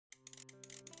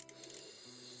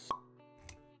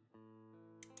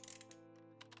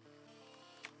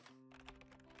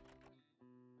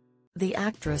The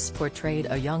actress portrayed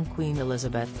a young Queen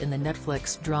Elizabeth in the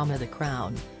Netflix drama The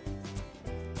Crown.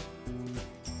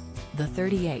 The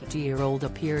 38-year-old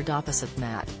appeared opposite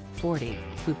Matt, 40,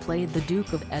 who played the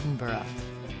Duke of Edinburgh.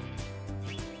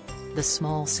 The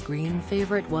small-screen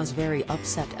favourite was very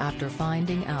upset after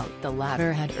finding out the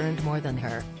latter had earned more than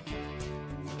her.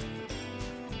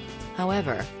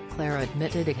 However, Claire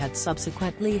admitted it had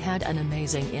subsequently had an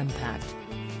amazing impact.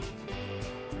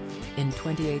 In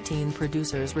 2018,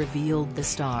 producers revealed the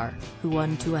star, who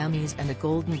won 2 Emmys and a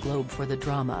Golden Globe for the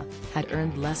drama, had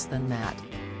earned less than Matt.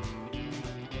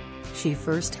 She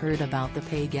first heard about the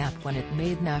pay gap when it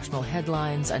made national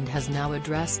headlines and has now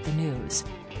addressed the news.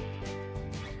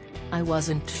 "I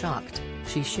wasn't shocked,"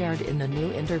 she shared in a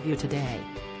new interview today.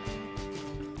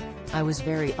 "I was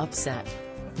very upset.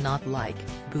 Not like,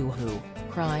 boo-hoo,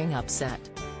 crying upset.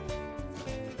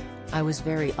 I was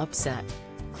very upset."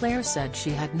 Claire said she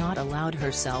had not allowed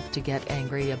herself to get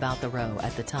angry about the row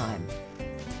at the time.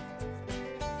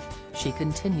 She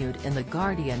continued in The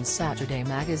Guardian Saturday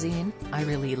magazine, "I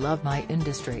really love my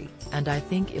industry, and I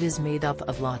think it is made up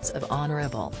of lots of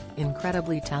honorable,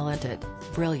 incredibly talented,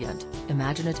 brilliant,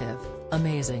 imaginative,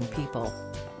 amazing people.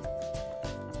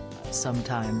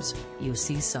 Sometimes, you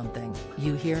see something,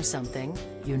 you hear something,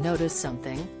 you notice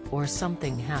something, or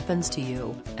something happens to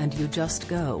you, and you just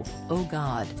go, oh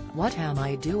God, what am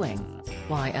I doing?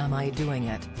 Why am I doing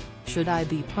it? Should I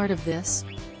be part of this?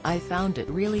 I found it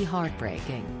really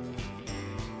heartbreaking."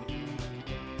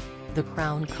 The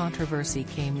Crown controversy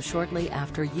came shortly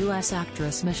after U.S.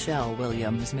 actress Michelle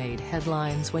Williams made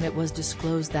headlines when it was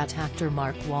disclosed that actor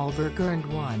Mark Wahlberg earned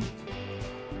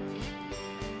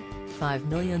 $1.5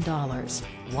 million,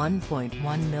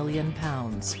 £1.1 million,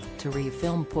 to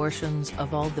refilm portions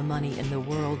of All the Money in the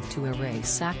World to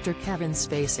erase actor Kevin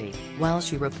Spacey, while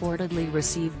she reportedly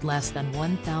received less than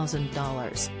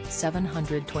 $1,000,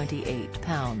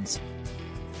 £728.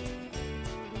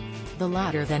 The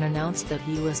latter then announced that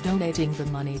he was donating the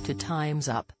money to Time's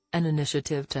Up, an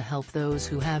initiative to help those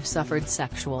who have suffered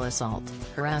sexual assault,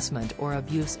 harassment or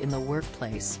abuse in the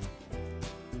workplace.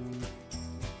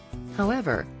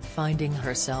 However, finding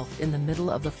herself in the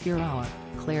middle of the furore,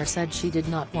 Claire said she did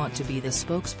not want to be the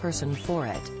spokesperson for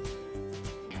it.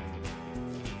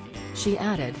 She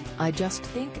added, "I just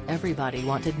think everybody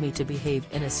wanted me to behave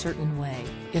in a certain way,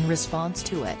 in response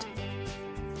to it.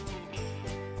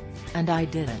 And I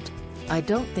didn't. I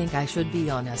don't think I should be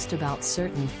honest about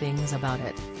certain things about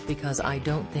it, because I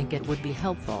don't think it would be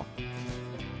helpful.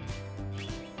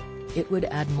 It would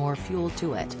add more fuel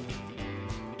to it."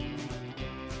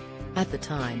 At the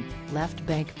time, Left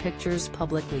Bank Pictures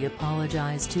publicly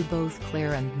apologized to both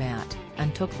Claire and Matt,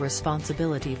 and took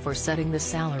responsibility for setting the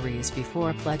salaries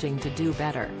before pledging to do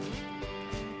better.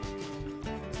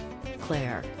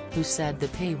 Claire, who said the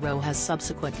pay row has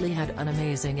subsequently had an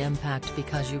amazing impact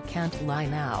because You Can't Lie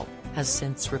Now, has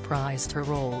since reprised her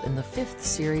role in the 5th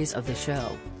series of the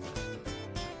show.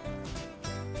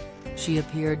 She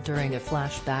appeared during a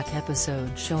flashback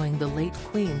episode showing the late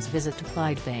Queen's visit to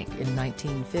Clydebank in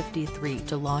 1953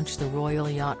 to launch the royal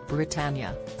yacht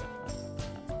Britannia.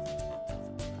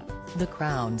 The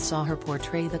Crown saw her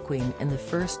portray the Queen in the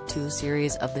first 2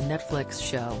 series of the Netflix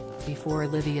show, before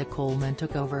Olivia Colman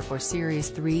took over for Series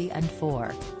 3 and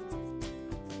 4.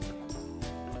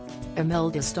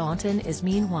 Imelda Staunton is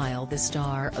meanwhile the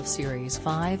star of Series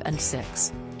 5 and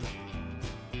 6.